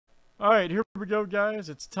Alright, here we go, guys.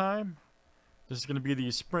 It's time. This is going to be the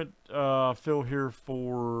sprint fill here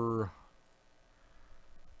for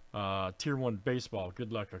Tier 1 baseball.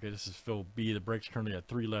 Good luck. Okay, this is fill B. The break's currently at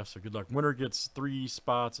 3 left, so good luck. Winner gets 3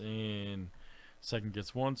 spots and second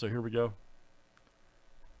gets 1. So here we go.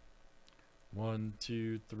 1,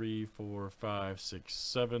 2, 3, 4, 5, 6,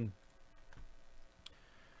 7.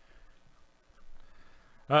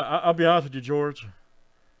 I'll be honest with you, George.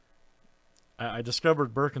 I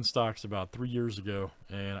discovered Birkenstocks about 3 years ago,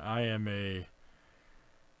 and I am a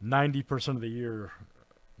 90% of the year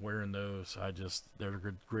wearing those. They're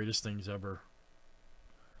the greatest things ever.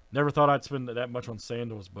 Never thought I'd spend that much on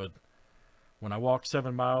sandals, but when I walked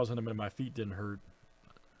 7 miles in them and my feet didn't hurt.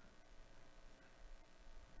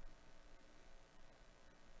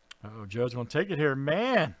 Uh-oh, Joe's gonna take it here,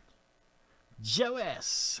 man. Joe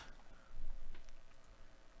S.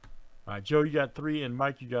 All right, Joe, you got 3, and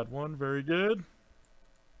Mike, you got 1. Very good.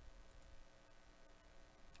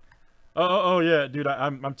 Oh, yeah, dude.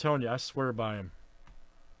 I'm telling you, I swear by him.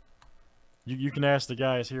 You can ask the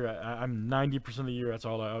guys here. I'm 90% of the year. That's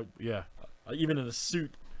all. Yeah. Even in a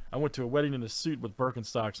suit, I went to a wedding in a suit with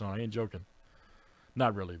Birkenstocks on. I ain't joking.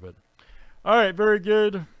 Not really, but all right. Very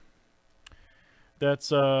good. That's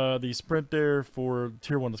the sprint there for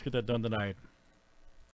Tier 1. Let's get that done tonight.